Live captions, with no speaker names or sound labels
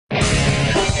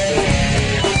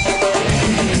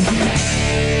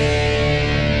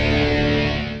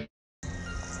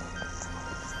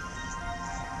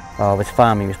I was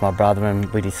farming with my brother and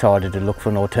we decided to look for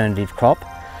an alternative crop.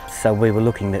 So we were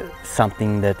looking at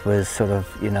something that was sort of,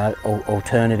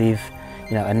 alternative,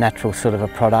 a natural sort of a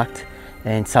product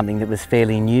and something that was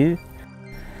fairly new.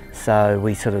 So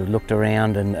we sort of looked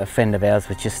around and a friend of ours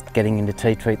was just getting into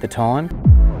tea tree at the time.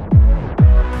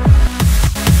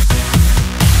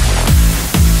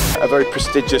 A very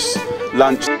prestigious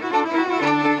lunch.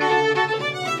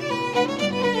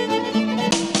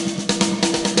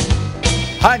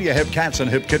 Hi, you hip cats and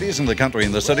hip kitties in the country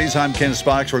and the cities. I'm Ken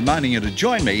Sparks, reminding you to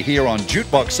join me here on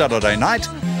Jukebox Saturday night.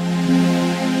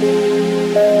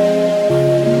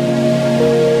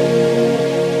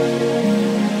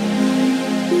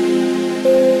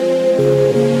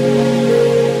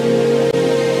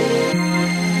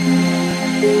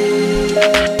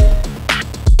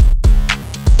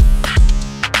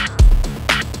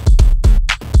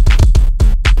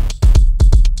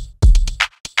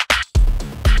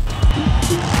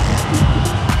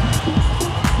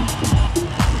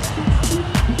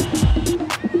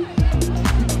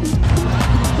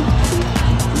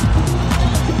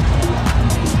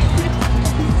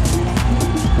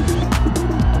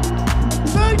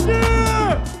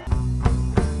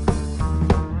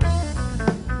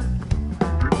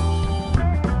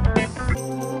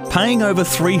 Paying over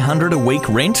 $300 a week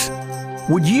rent?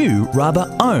 Would you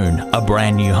rather own a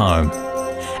brand new home?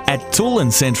 At Tool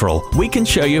 & Central, we can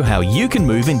show you how you can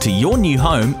move into your new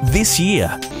home this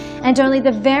year. And only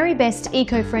the very best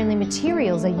eco-friendly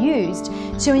materials are used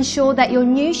to ensure that your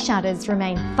new shutters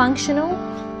remain functional,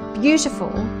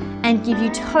 beautiful, and give you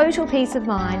total peace of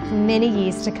mind for many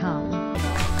years to come.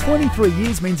 23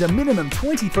 years means a minimum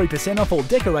 23% off all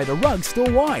Decorator rugs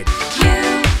store-wide.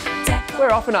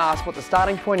 We're often asked what the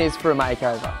starting point is for a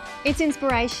makeover. It's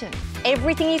inspiration.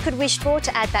 Everything you could wish for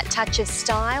to add that touch of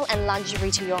style and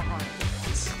luxury to your home.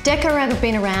 Decorator have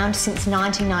been around since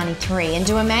 1993 and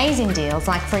do amazing deals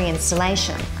like free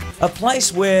installation. A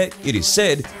place where, it is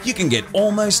said, you can get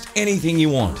almost anything you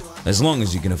want, as long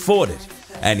as you can afford it.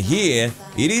 And here,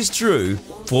 it is true,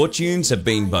 fortunes have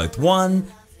been both won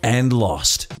and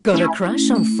lost. Got a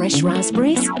crush on fresh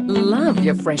raspberries? Love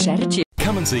your fresh attitude.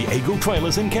 Come and see Eagle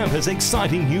Trailers and Campers'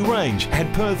 exciting new range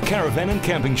at Perth Caravan and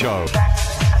Camping Show.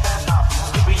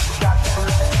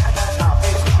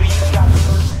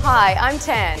 Hi, I'm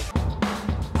Tan.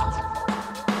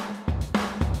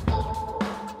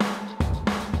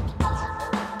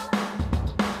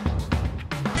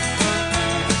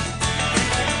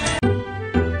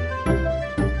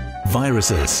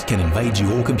 Viruses can invade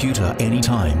your computer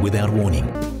anytime without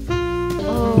warning.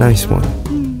 Nice one.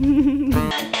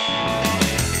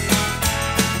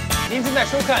 您正在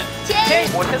收看，天，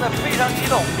我真的非常激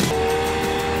动。